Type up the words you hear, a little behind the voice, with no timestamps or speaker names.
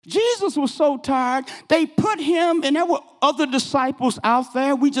Jesus was so tired, they put him, and there were other disciples out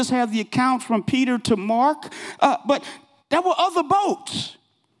there. We just have the account from Peter to Mark, but there were other boats.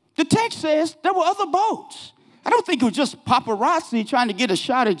 The text says there were other boats. I don't think it was just paparazzi trying to get a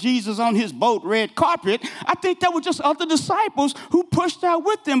shot of Jesus on his boat, red carpet. I think there were just other disciples who pushed out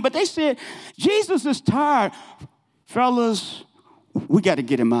with them, but they said, Jesus is tired. Fellas, we got to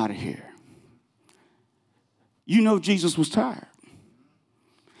get him out of here. You know Jesus was tired.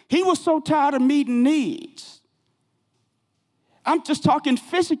 He was so tired of meeting needs. I'm just talking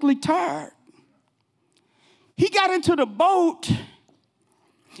physically tired. He got into the boat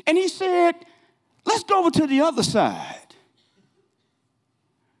and he said, let's go over to the other side.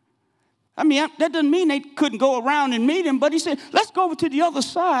 I mean, that doesn't mean they couldn't go around and meet him, but he said, let's go over to the other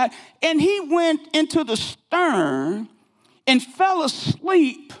side. And he went into the stern and fell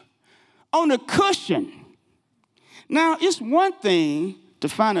asleep on a cushion. Now, it's one thing to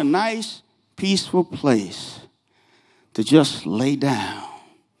find a nice, peaceful place to just lay down.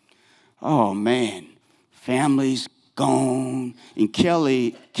 Oh, man, family's gone. And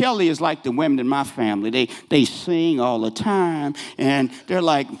Kelly is like the women in my family. They sing all the time, and they're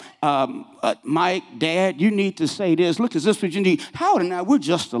like, Mike, Dad, you need to say this. Look, is this what you need? Howard and I, we're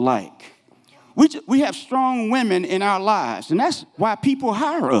just alike. We have strong women in our lives, and that's why people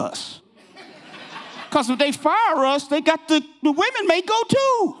hire us. Because if they fire us, they got the women may go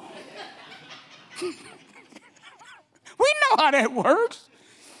too. We know how that works.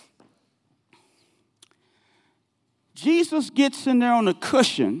 Jesus gets in there on a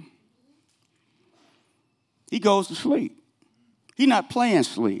cushion. He goes to sleep. He's not playing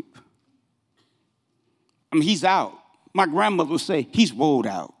sleep. I mean, he's out. My grandmother would say, he's woed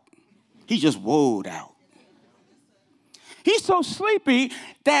out. He's just woed out. He's so sleepy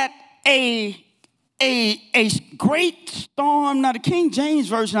that a great storm, now the King James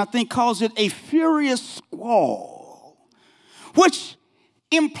Version, I think, calls it a furious squall, which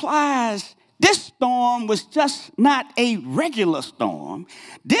implies this storm was just not a regular storm.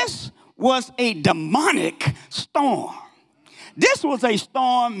 This was a demonic storm. This was a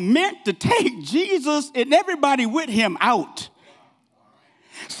storm meant to take Jesus and everybody with him out.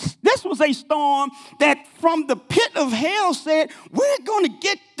 This was a storm that from the pit of hell said, we're going to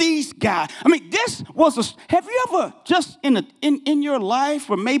get these guys. I mean, this was have you ever just in your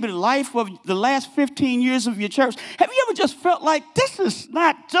life, or maybe the life of the last 15 years of your church, have you ever just felt like this is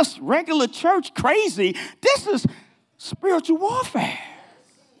not just regular church crazy, this is spiritual warfare.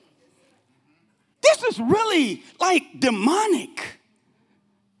 This is really like demonic.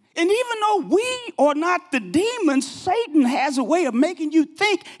 And even though we are not the demons, Satan has a way of making you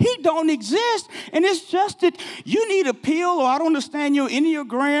think he don't exist. And it's just that you need a pill, or I don't understand your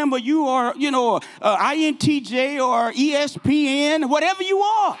Enneagram, or you are, INTJ or ESPN, whatever you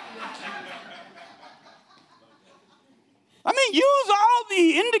are. I mean, use all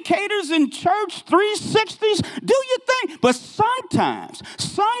the indicators in church 360s. Do your thing. But sometimes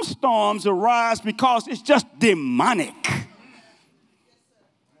some storms arise because it's just demonic.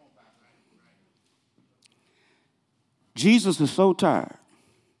 Jesus is so tired,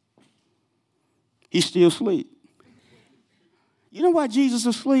 he's still asleep. You know why Jesus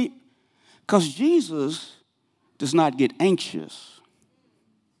is asleep? Because Jesus does not get anxious.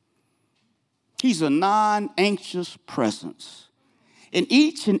 He's a non-anxious presence. In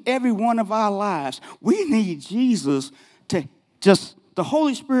each and every one of our lives, we need Jesus to just, the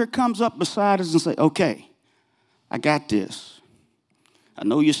Holy Spirit comes up beside us and say, okay, I got this. I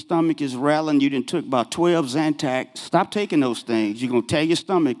know your stomach is rattling. You done took about 12 Zantac. Stop taking those things. You're going to tear your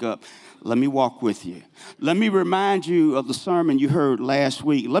stomach up. Let me walk with you. Let me remind you of the sermon you heard last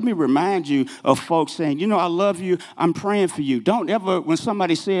week. Let me remind you of folks saying, I love you. I'm praying for you. Don't ever, when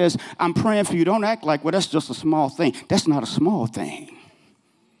somebody says, I'm praying for you, don't act like, well, that's just a small thing. That's not a small thing.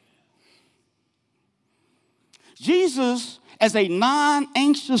 Jesus, as a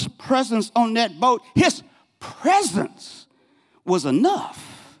non-anxious presence on that boat, his presence was enough.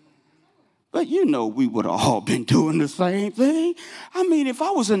 But we would have all been doing the same thing. I mean, if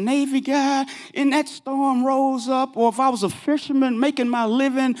I was a Navy guy and that storm rose up, or if I was a fisherman making my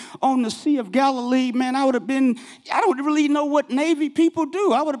living on the Sea of Galilee, man, I don't really know what Navy people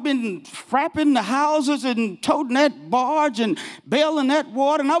do. I would have been frapping the houses and toting that barge and bailing that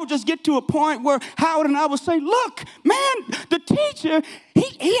water, and I would just get to a point where Howard and I would say, look, man, the teacher,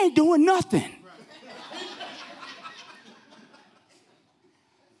 he ain't doing nothing.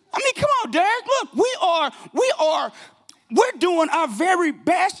 I mean, come on, Derek. Look, we are we're doing our very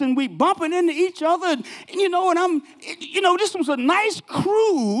best and we bumping into each other. And this was a nice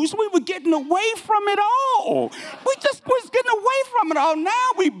cruise. We were getting away from it all. We just was getting away from it all.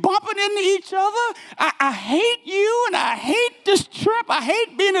 Now we bumping into each other. I hate you and I hate this trip. I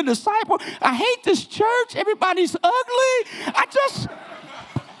hate being a disciple. I hate this church. Everybody's ugly.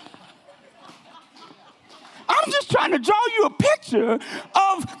 I'm just trying to draw you a picture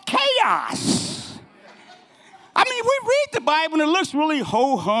of chaos. I mean, we read the Bible and it looks really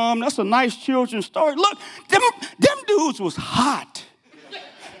ho-hum. That's a nice children's story. Look, them dudes was hot.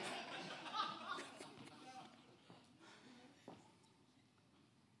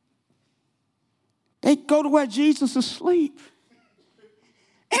 They go to where Jesus is asleep.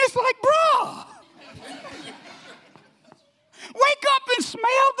 And it's like, bruh, wake up and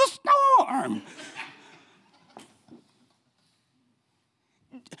smell the storm.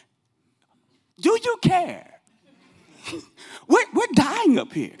 Do you care? We're dying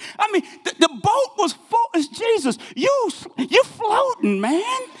up here. I mean, the boat was full. It's Jesus. You're floating,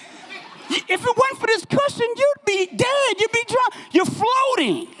 man. If it wasn't for this cushion, you'd be dead. You'd be drunk. You're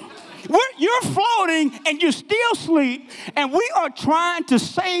floating. You're floating and you're still asleep. And we are trying to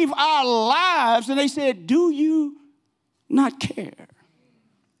save our lives. And they said, do you not care?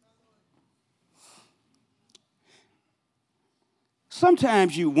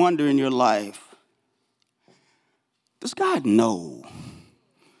 Sometimes you wonder in your life, does God know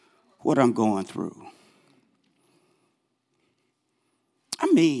what I'm going through? I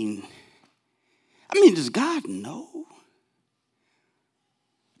mean, does God know?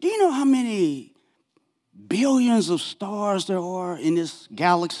 Do you know how many billions of stars there are in this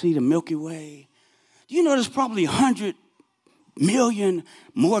galaxy, the Milky Way? Do you know there's probably 100 million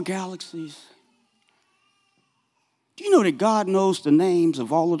more galaxies? Do you know that God knows the names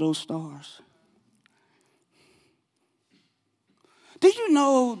of all of those stars? Do you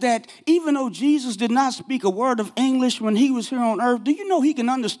know that even though Jesus did not speak a word of English when he was here on earth, do you know he can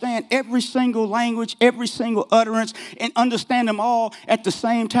understand every single language, every single utterance, and understand them all at the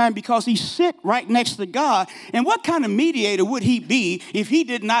same time because he sit right next to God? And what kind of mediator would he be if he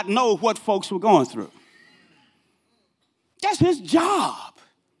did not know what folks were going through? That's his job.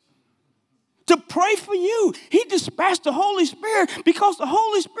 To pray for you. He dispatched the Holy Spirit because the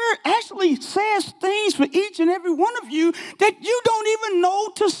Holy Spirit actually says things for each and every one of you that you don't even know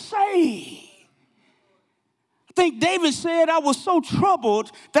to say. I think David said, I was so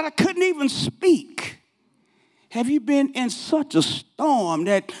troubled that I couldn't even speak. Have you been in such a storm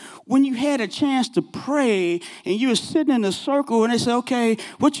that when you had a chance to pray and you were sitting in a circle and they say, okay,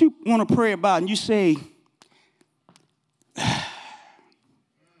 what you want to pray about? And you say,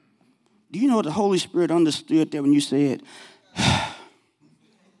 do you know the Holy Spirit understood that when you said,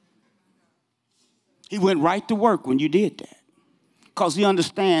 he went right to work when you did that because he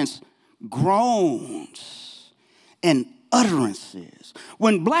understands groans and utterances.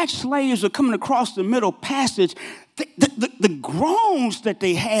 When black slaves are coming across the Middle Passage, the groans that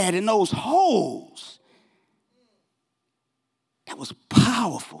they had in those holes, that was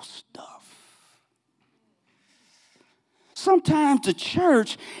powerful stuff. Sometimes the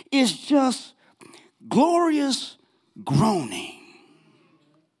church is just glorious groaning.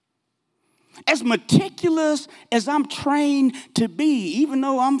 As meticulous as I'm trained to be, even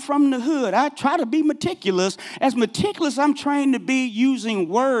though I'm from the hood, I try to be meticulous. As meticulous I'm trained to be using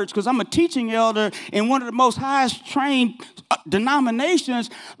words, because I'm a teaching elder in one of the most highest trained denominations.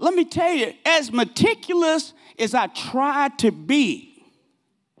 Let me tell you, as meticulous as I try to be,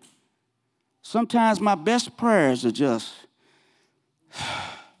 sometimes my best prayers are just,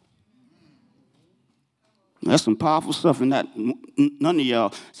 that's some powerful stuff, and none of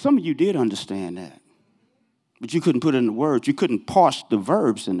y'all, some of you did understand that. But you couldn't put it in the words. You couldn't parse the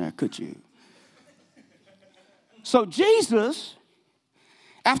verbs in there, could you? So Jesus,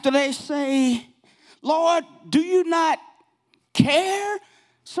 after they say, Lord, do you not care?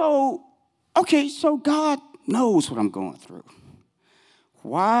 So God knows what I'm going through.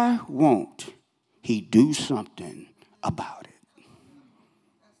 Why won't he do something about it?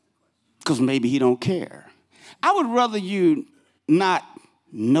 Because maybe he don't care. I would rather you not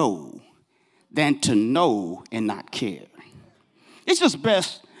know than to know and not care. It's just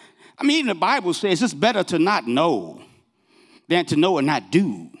best. I mean, even the Bible says it's better to not know than to know and not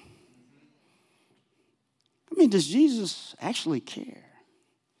do. I mean, does Jesus actually care?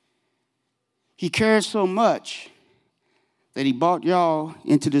 He cared so much that he brought y'all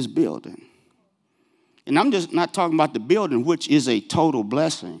into this building. And I'm just not talking about the building, which is a total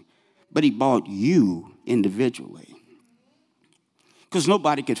blessing. But he bought you individually. Because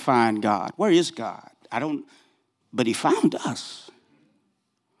nobody could find God. Where is God? but he found us.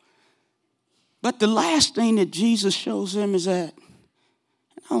 But the last thing that Jesus shows him is that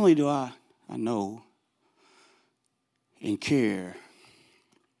not only do I know and care,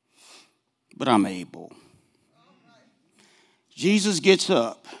 but I'm able. Jesus gets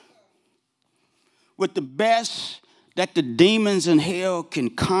up with the best that the demons in hell can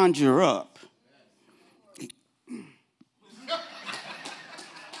conjure up.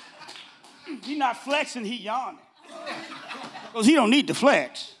 He's not flexing, he yawning. Because he don't need to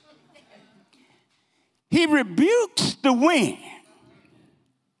flex. He rebukes the wind.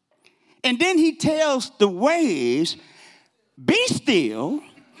 And then he tells the waves, be still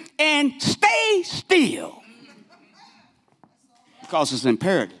and stay still. Because it's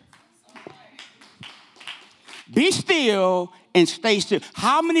imperative. Be still and stay still.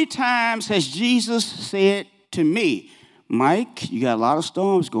 How many times has Jesus said to me, Mike, you got a lot of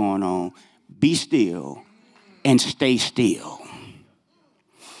storms going on. Be still and stay still.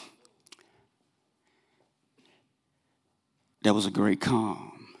 That was a great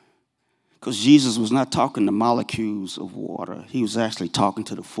calm. Because Jesus was not talking to molecules of water. He was actually talking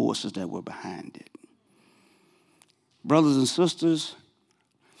to the forces that were behind it. Brothers and sisters,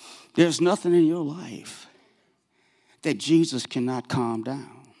 there's nothing in your life that Jesus cannot calm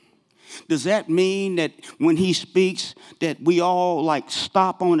down. Does that mean that when he speaks that we all like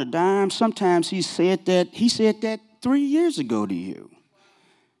stop on a dime? Sometimes he said that 3 years ago to you.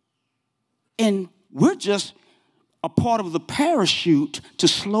 And we're just a part of the parachute to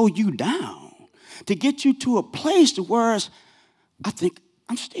slow you down, to get you to a place to where I think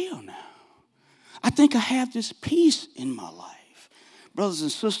I'm still now. I think I have this peace in my life. Brothers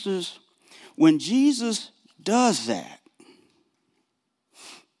and sisters, when Jesus does that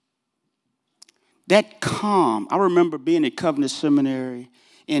calm, I remember being at Covenant Seminary,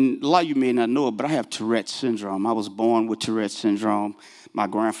 and a lot of you may not know it, but I have Tourette's syndrome. I was born with Tourette's syndrome. My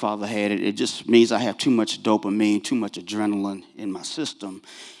grandfather had it. It just means I have too much dopamine, too much adrenaline in my system.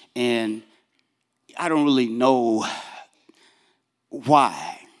 And I don't really know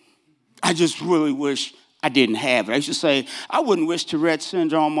why. I just really wish I didn't have it. I used to say, I wouldn't wish Tourette's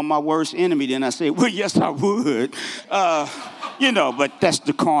syndrome on my worst enemy. Then I say, well, yes, I would. But that's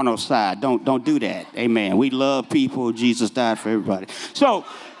the carnal side. Don't do that. Amen. We love people. Jesus died for everybody. So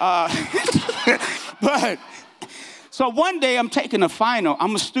one day I'm taking a final.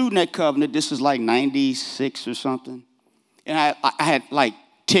 I'm a student at Covenant. This is like 96 or something. And I had like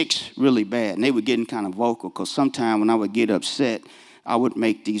tics really bad. And they were getting kind of vocal because sometimes when I would get upset, I would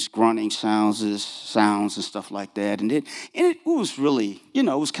make these grunting sounds and stuff like that. And it was really, it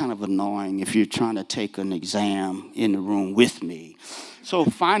was kind of annoying if you're trying to take an exam in the room with me. So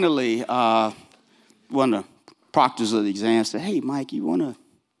finally, one of the proctors of the exam said, hey, Mike, you want to,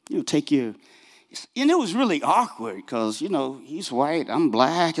 take your... And it was really awkward because, he's white, I'm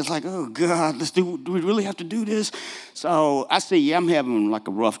black. It's like, oh, God, do we really have to do this? So I said, yeah, I'm having like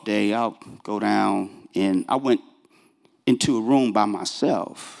a rough day. I'll go down. And I went into a room by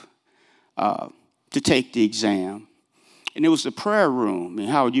myself to take the exam. And it was a prayer room. And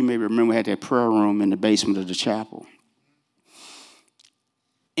Howard, you may remember we had that prayer room in the basement of the chapel.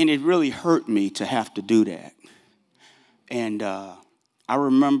 And it really hurt me to have to do that. And I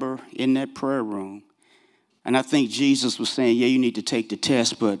remember in that prayer room, and I think Jesus was saying, yeah, you need to take the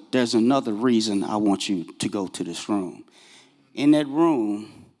test, but there's another reason I want you to go to this room. In that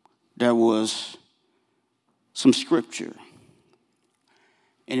room, there was some scripture,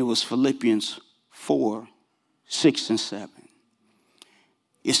 and it was Philippians 4, 6, and 7.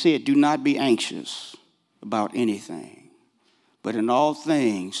 It said, do not be anxious about anything, but in all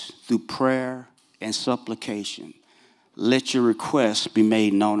things, through prayer and supplication, let your requests be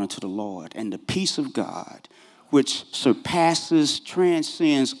made known unto the Lord, and the peace of God, which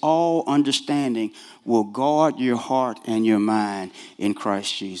transcends all understanding, will guard your heart and your mind in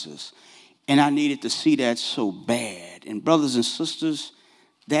Christ Jesus. And I needed to see that so bad. And brothers and sisters,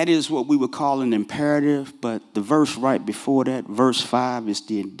 that is what we would call an imperative, but the verse right before that, verse 5, is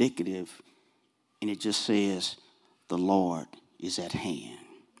the indicative, and it just says, the Lord is at hand.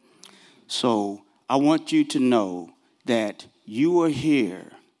 So I want you to know that you are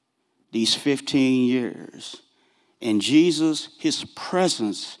here these 15 years, and Jesus, his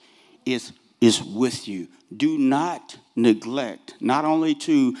presence is with you. Do not neglect, not only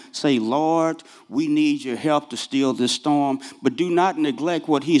to say, Lord, we need your help to still this storm, but do not neglect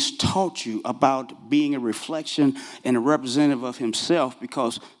what he's taught you about being a reflection and a representative of himself,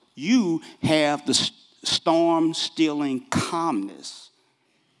 because you have the storm-stilling calmness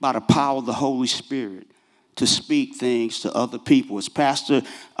by the power of the Holy Spirit to speak things to other people. As Pastor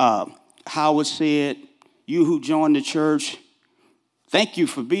Howard said, You who joined the church, thank you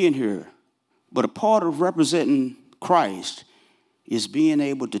for being here. But a part of representing Christ is being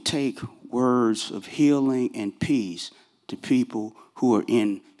able to take words of healing and peace to people who are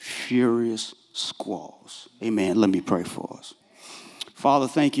in furious squalls. Amen. Let me pray for us. Father,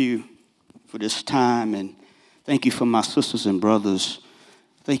 thank you for this time, and thank you for my sisters and brothers.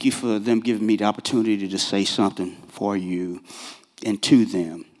 Thank you for them giving me the opportunity to say something for you and to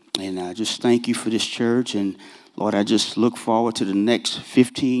them. And I just thank you for this church. And Lord, I just look forward to the next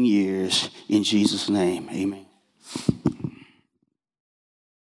 15 years in Jesus' name. Amen.